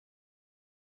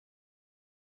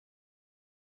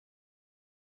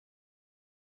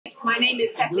My name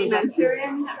is Stephanie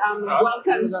Mansourian.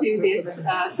 Welcome to this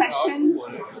session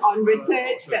on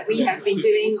research that we have been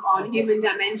doing on human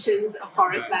dimensions of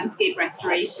forest landscape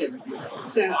restoration.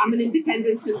 So I'm an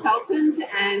independent consultant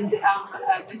and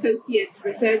an associate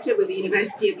researcher with the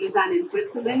University of Lausanne in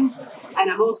Switzerland, and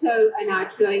I'm also an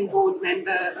outgoing board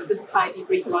member of the Society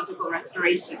for Ecological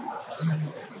Restoration.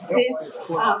 This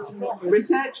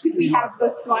research, could we have the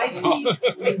slide, please?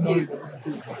 Thank you.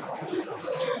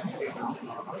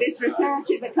 This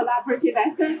research is a collaborative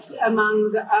effort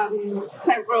among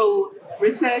several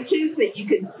researchers that you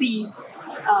can see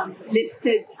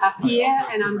listed up here,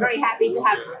 and I'm very happy to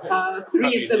have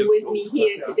three of them with me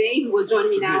here today who will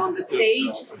join me now on the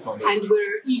stage, and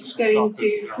we're each going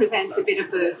to present a bit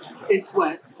of this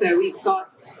work. So we've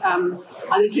got,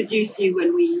 I'll introduce you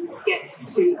when we get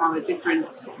to our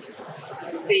different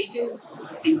stages.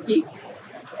 Thank you.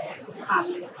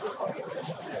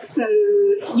 So,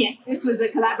 yes, this was a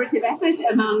collaborative effort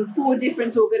among 4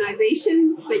 different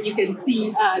organizations that you can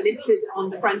see listed on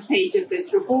the front page of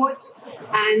this report,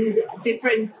 and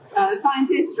different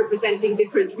scientists representing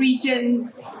different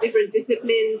regions, different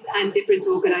disciplines, and different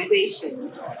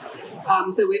organizations.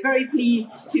 So we're very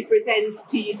pleased to present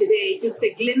to you today just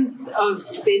a glimpse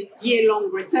of this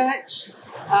year-long research,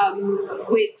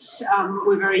 which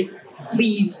we're very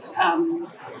pleased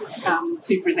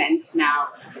to present now.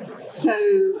 So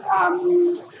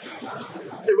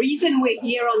the reason we're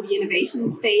here on the innovation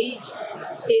stage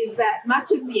is that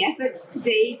much of the effort to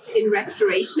date in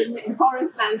restoration, in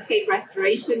forest landscape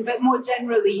restoration, but more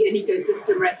generally in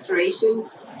ecosystem restoration,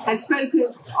 has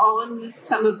focused on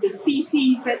some of the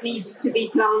species that need to be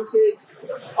planted,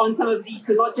 on some of the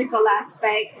ecological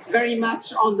aspects, very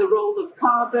much on the role of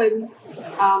carbon.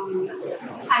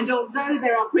 And although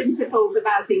there are principles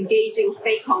about engaging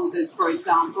stakeholders, for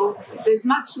example, there's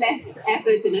much less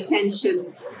effort and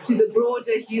attention to the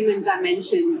broader human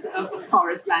dimensions of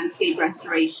forest landscape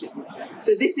restoration.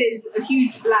 So this is a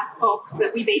huge black box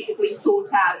that we basically sought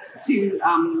out to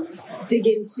dig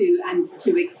into and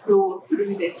to explore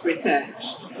through this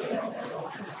research.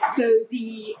 So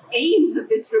the aims of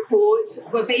this report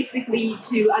were basically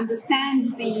to understand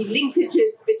the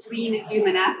linkages between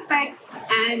human aspects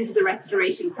and the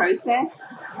restoration process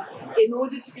in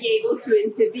order to be able to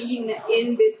intervene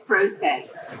in this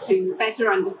process, to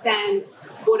better understand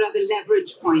what are the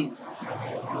leverage points,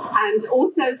 and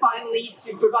also finally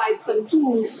to provide some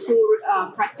tools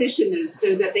for practitioners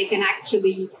so that they can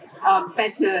actually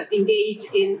better engage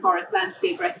in forest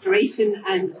landscape restoration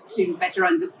and to better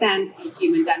understand these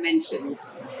human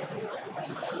dimensions.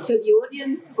 So the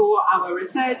audience for our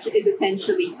research is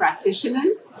essentially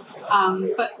practitioners,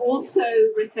 but also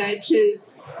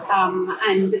researchers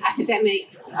and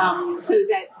academics, so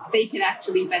that they can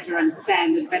actually better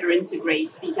understand and better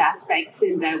integrate these aspects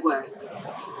in their work.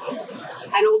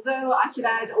 And although, I should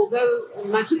add, although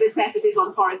much of this effort is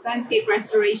on forest landscape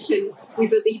restoration, we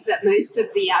believe that most of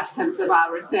the outcomes of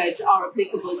our research are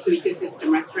applicable to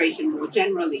ecosystem restoration more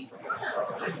generally.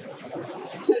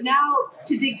 So now,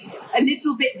 to dig a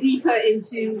little bit deeper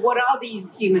into what are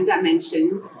these human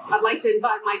dimensions, I'd like to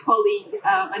invite my colleague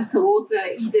and co-author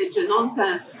Ida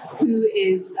Janonta, who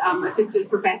is assistant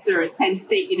professor at Penn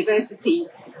State University,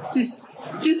 to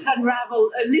just unravel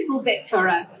a little bit for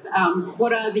us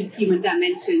what are these human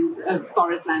dimensions of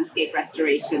forest landscape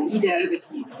restoration. Ida, over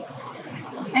to you.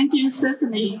 Thank you,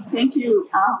 Stephanie. Thank you.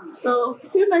 So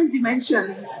human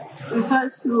dimensions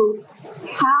refers to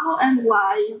how and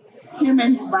why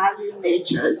humans value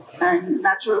natures and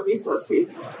natural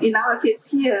resources. In our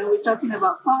case here, we're talking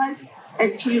about forest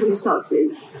and tree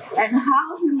resources, and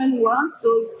how human wants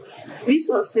those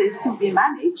resources to be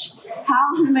managed,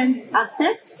 how humans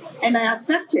affect and are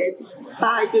affected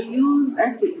by the use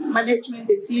and the management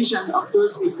decision of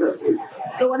those resources.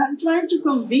 So what I'm trying to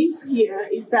convince here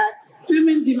is that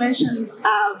human dimensions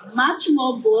are much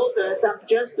more broader than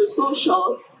just the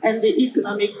social and the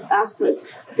economic aspect.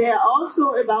 They are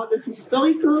also about the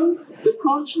historical, the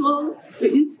cultural, the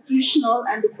institutional,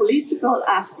 and the political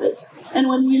aspect. And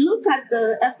when we look at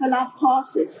the FLR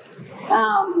process,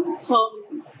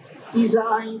 from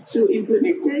design to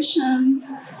implementation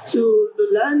to the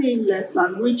learning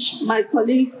lesson, which my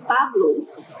colleague Pablo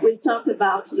will talk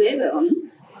about later on,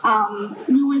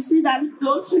 you will see that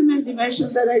those human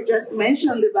dimensions that I just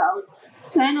mentioned about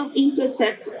kind of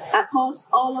intersect across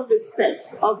all of the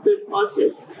steps of the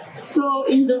process. So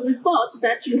in the report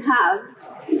that you have,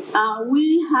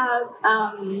 we have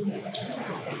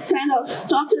kind of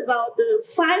talked about the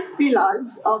 5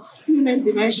 pillars of human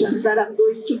dimensions that I'm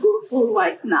going to go through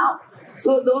right now.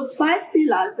 So those 5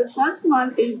 pillars, the first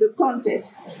one is the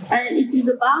context, and it is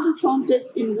about the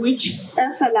context in which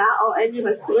FLR or any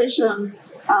restoration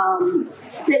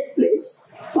take place.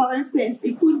 For instance,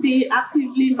 it could be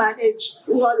actively managed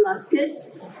rural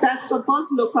landscapes that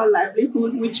support local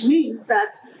livelihood, which means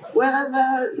that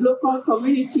wherever local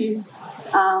communities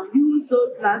use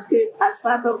those landscapes as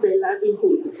part of their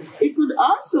livelihood. It could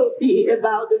also be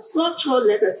about the structural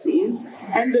legacies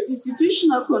and the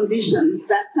institutional conditions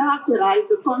that characterize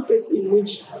the context in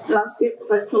which landscape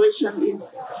restoration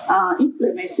is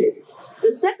implemented.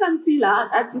 The second pillar,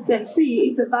 as you can see,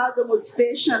 is about the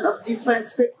motivation of different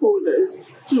stakeholders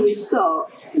to restore,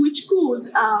 which could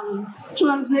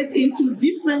translate into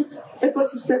different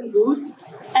ecosystem goods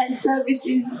and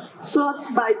services sought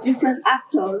by different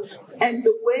actors and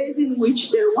the ways in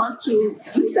which they want to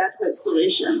do that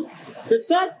restoration. The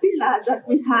third pillar that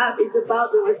we have is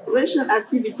about the restoration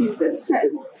activities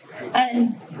themselves.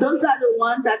 And those are the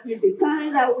ones that will be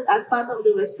carried out as part of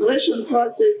the restoration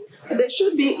process, and they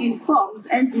should be informed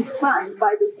and defined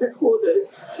by the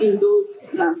stakeholders in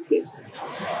those landscapes.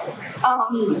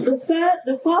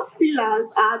 The fourth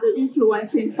pillars are the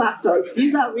influencing factors.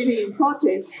 These are really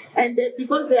important, and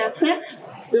because they affect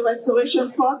the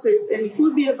restoration process, and it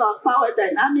could be about power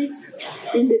dynamics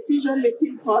in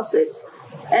decision-making process,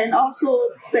 and also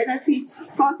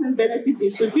cost and benefit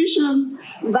distributions,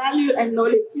 value and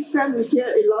knowledge system. We hear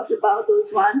a lot about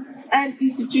those ones, and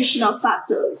institutional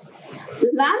factors. The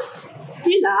last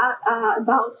pillar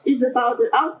is about the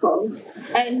outcomes,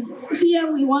 and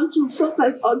here we want to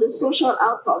focus on the social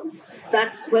outcomes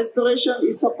that restoration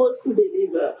is supposed to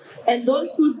deliver, and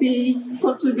those could be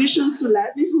contributions to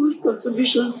livelihood,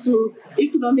 contributions to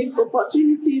economic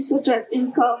opportunities such as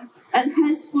income,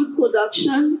 enhanced food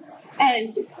production,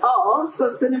 and or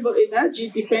sustainable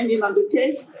energy depending on the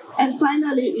case, and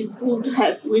finally improved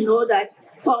health. We know that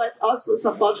forests also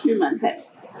support human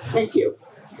health. Thank you.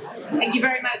 Thank you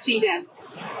very much, Ida.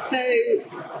 So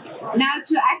now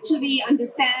to actually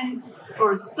understand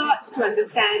or start to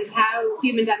understand how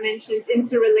human dimensions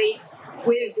interrelate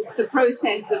with the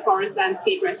process of forest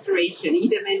landscape restoration.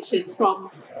 Ida mentioned from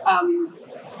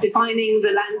defining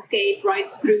the landscape right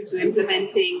through to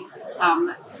implementing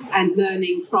and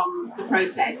learning from the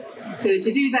process. So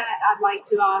to do that, I'd like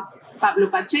to ask Pablo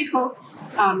Pacheco,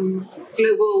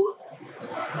 Global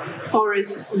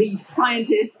Forest Lead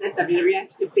Scientist at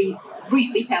WWF, to please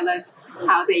briefly tell us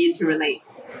how they interrelate.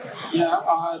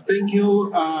 Yeah, thank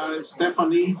you,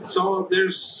 Stephanie. So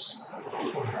there's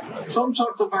some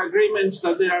sort of agreements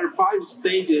that there are 5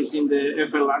 stages in the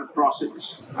FLR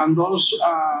process, and those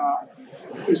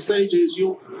stages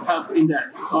you have in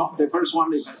there. The first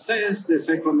one is assess, the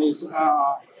second is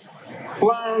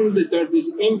plan, the third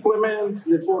is implement,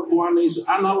 the fourth one is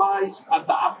analyze,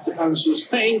 adapt, and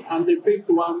sustain, and the fifth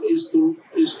one is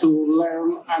to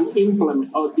learn and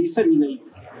implement or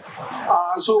disseminate.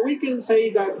 So we can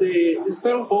say that the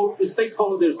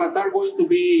stakeholders that are going to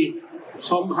be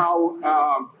somehow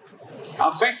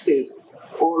affected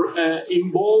or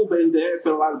involved in the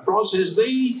FLR process,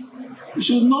 they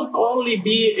should not only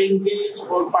be engaged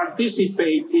or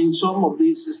participate in some of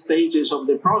these stages of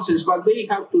the process, but they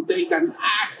have to take an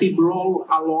active role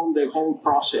along the whole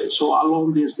process, so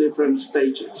along these different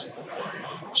stages.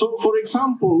 So, for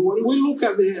example, when we look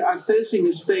at the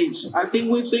assessing stage, I think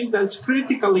we think that's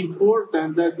critically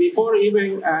important that before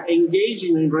even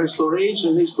engaging in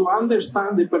restoration is to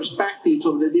understand the perspectives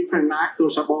of the different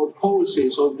actors about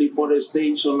causes of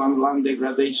deforestation and land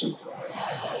degradation.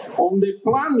 On the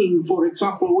planning, for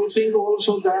example, we think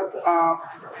also that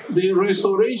the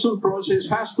restoration process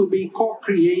has to be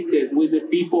co-created with the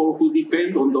people who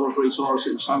depend on those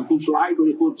resources and whose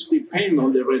livelihoods depend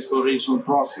on the restoration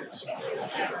process.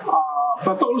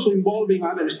 But also involving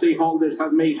other stakeholders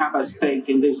that may have a stake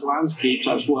in these landscapes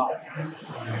as well.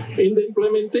 In the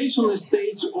implementation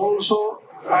stage also,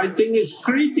 I think it's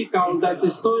critical that the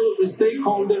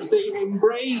stakeholders, they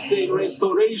embrace the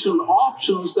restoration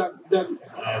options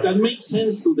that make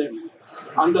sense to them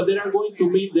and that they are going to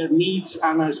meet their needs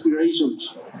and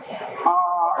aspirations.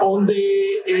 On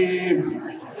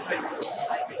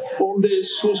the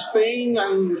sustain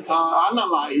and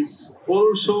analyze,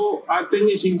 also I think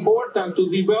it's important to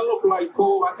develop like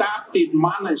co-adaptive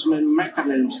management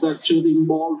mechanisms that should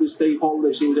involve the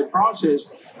stakeholders in the process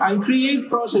and create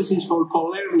processes for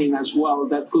co-learning as well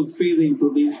that could fit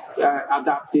into this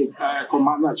adaptive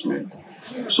co-management.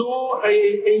 So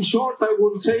in short, I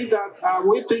would say that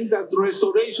we think that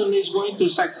restoration is going to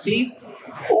succeed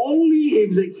only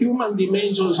if the human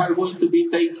dimensions are going to be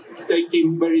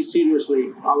taken very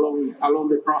seriously along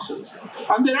the process.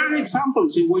 And there are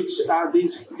examples in which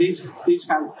this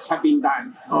have been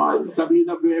done.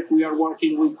 WWF, we are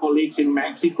working with colleagues in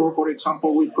Mexico, for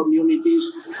example, with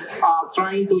communities,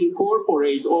 trying to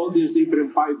incorporate all these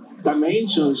different 5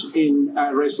 dimensions in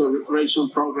restoration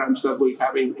programs that we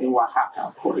have in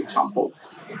Oaxaca, for example.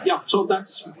 Yeah, so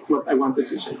that's what I wanted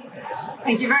to say.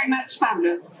 Thank you very much,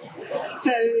 Pablo.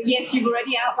 So, yes, you've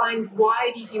already outlined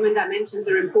why these human dimensions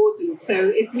are important. So,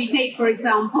 if we take, for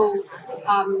example,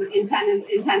 in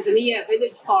Tanzania,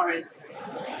 village forests,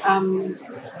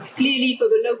 clearly for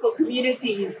the local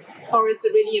communities, forests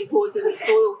are really important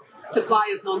for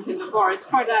supply of non-timber forest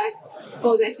products,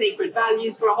 for their sacred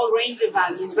values, for a whole range of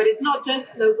values. But it's not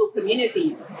just local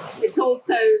communities. It's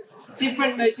also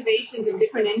different motivations and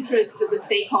different interests of the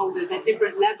stakeholders at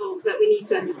different levels that we need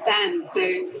to understand. So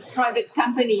private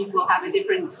companies will have a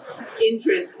different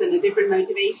interest and a different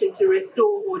motivation to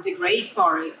restore or degrade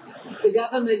forests. The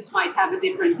government might have a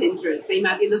different interest. They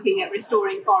might be looking at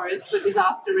restoring forests for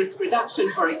disaster risk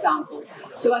reduction, for example.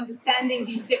 So understanding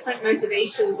these different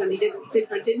motivations and the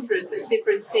different interests at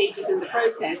different stages in the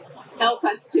process help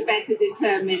us to better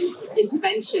determine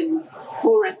interventions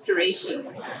for restoration.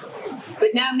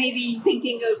 But now maybe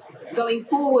thinking of going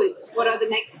forward, what are the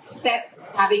next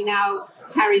steps, having now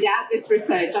carried out this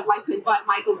research? I'd like to invite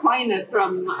Michael Kleiner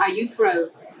from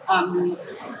IUFRO,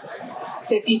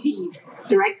 Deputy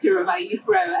Director of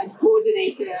IUFRO and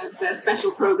Coordinator of the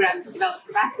Special Program to Develop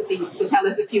Capacities, to tell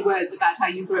us a few words about how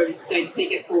IUFRO is going to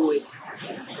take it forward.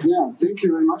 Yeah, thank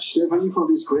you very much, Stephanie, for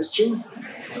this question.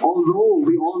 Although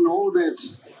we all know that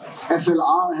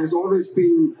FLR has always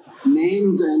been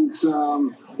named and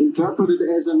interpreted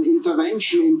as an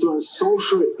intervention into a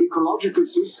social ecological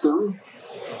system,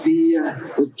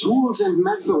 the tools and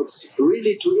methods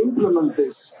really to implement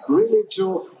this, really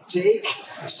to take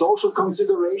social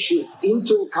consideration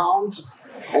into account,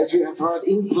 as we have heard,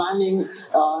 in planning,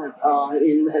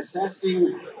 in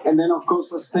assessing, and then of course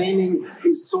sustaining,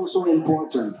 is so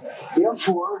important.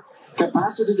 Therefore,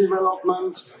 capacity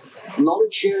development,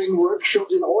 knowledge sharing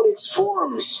workshops in all its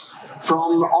forms,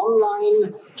 from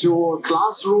online to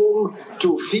classroom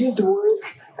to field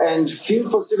work and field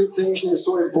facilitation, is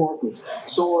so important.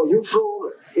 So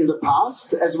IUFRO in the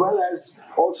past, as well as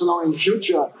also now in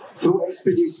future, through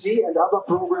SPDC and other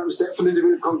programs, definitely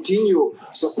will continue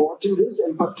supporting this,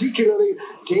 and particularly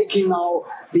taking now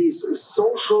these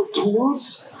social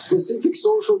tools, specific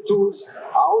social tools,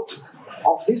 out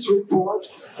of this report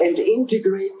and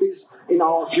integrate this in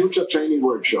our future training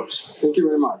workshops. Thank you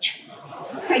very much.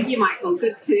 Thank you, Michael.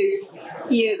 Good to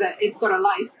hear that it's got a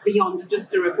life beyond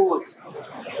just a report.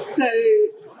 So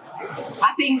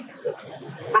I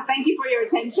thank you for your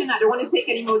attention. I don't want to take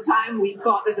any more time.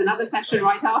 There's another session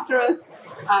right after us,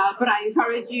 but I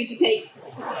encourage you to take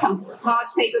some hard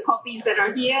paper copies that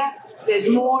are here. There's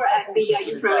more at the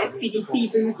IUFRO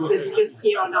SPDC booth that's just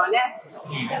here on our left.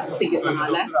 I think it's on our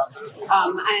left.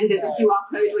 And there's a QR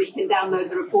code where you can download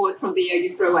the report from the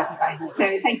IUFRO website.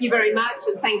 So thank you very much,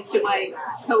 and thanks to my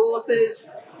co-authors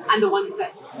and the ones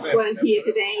that weren't here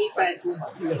today,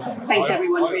 but thanks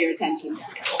everyone for your attention.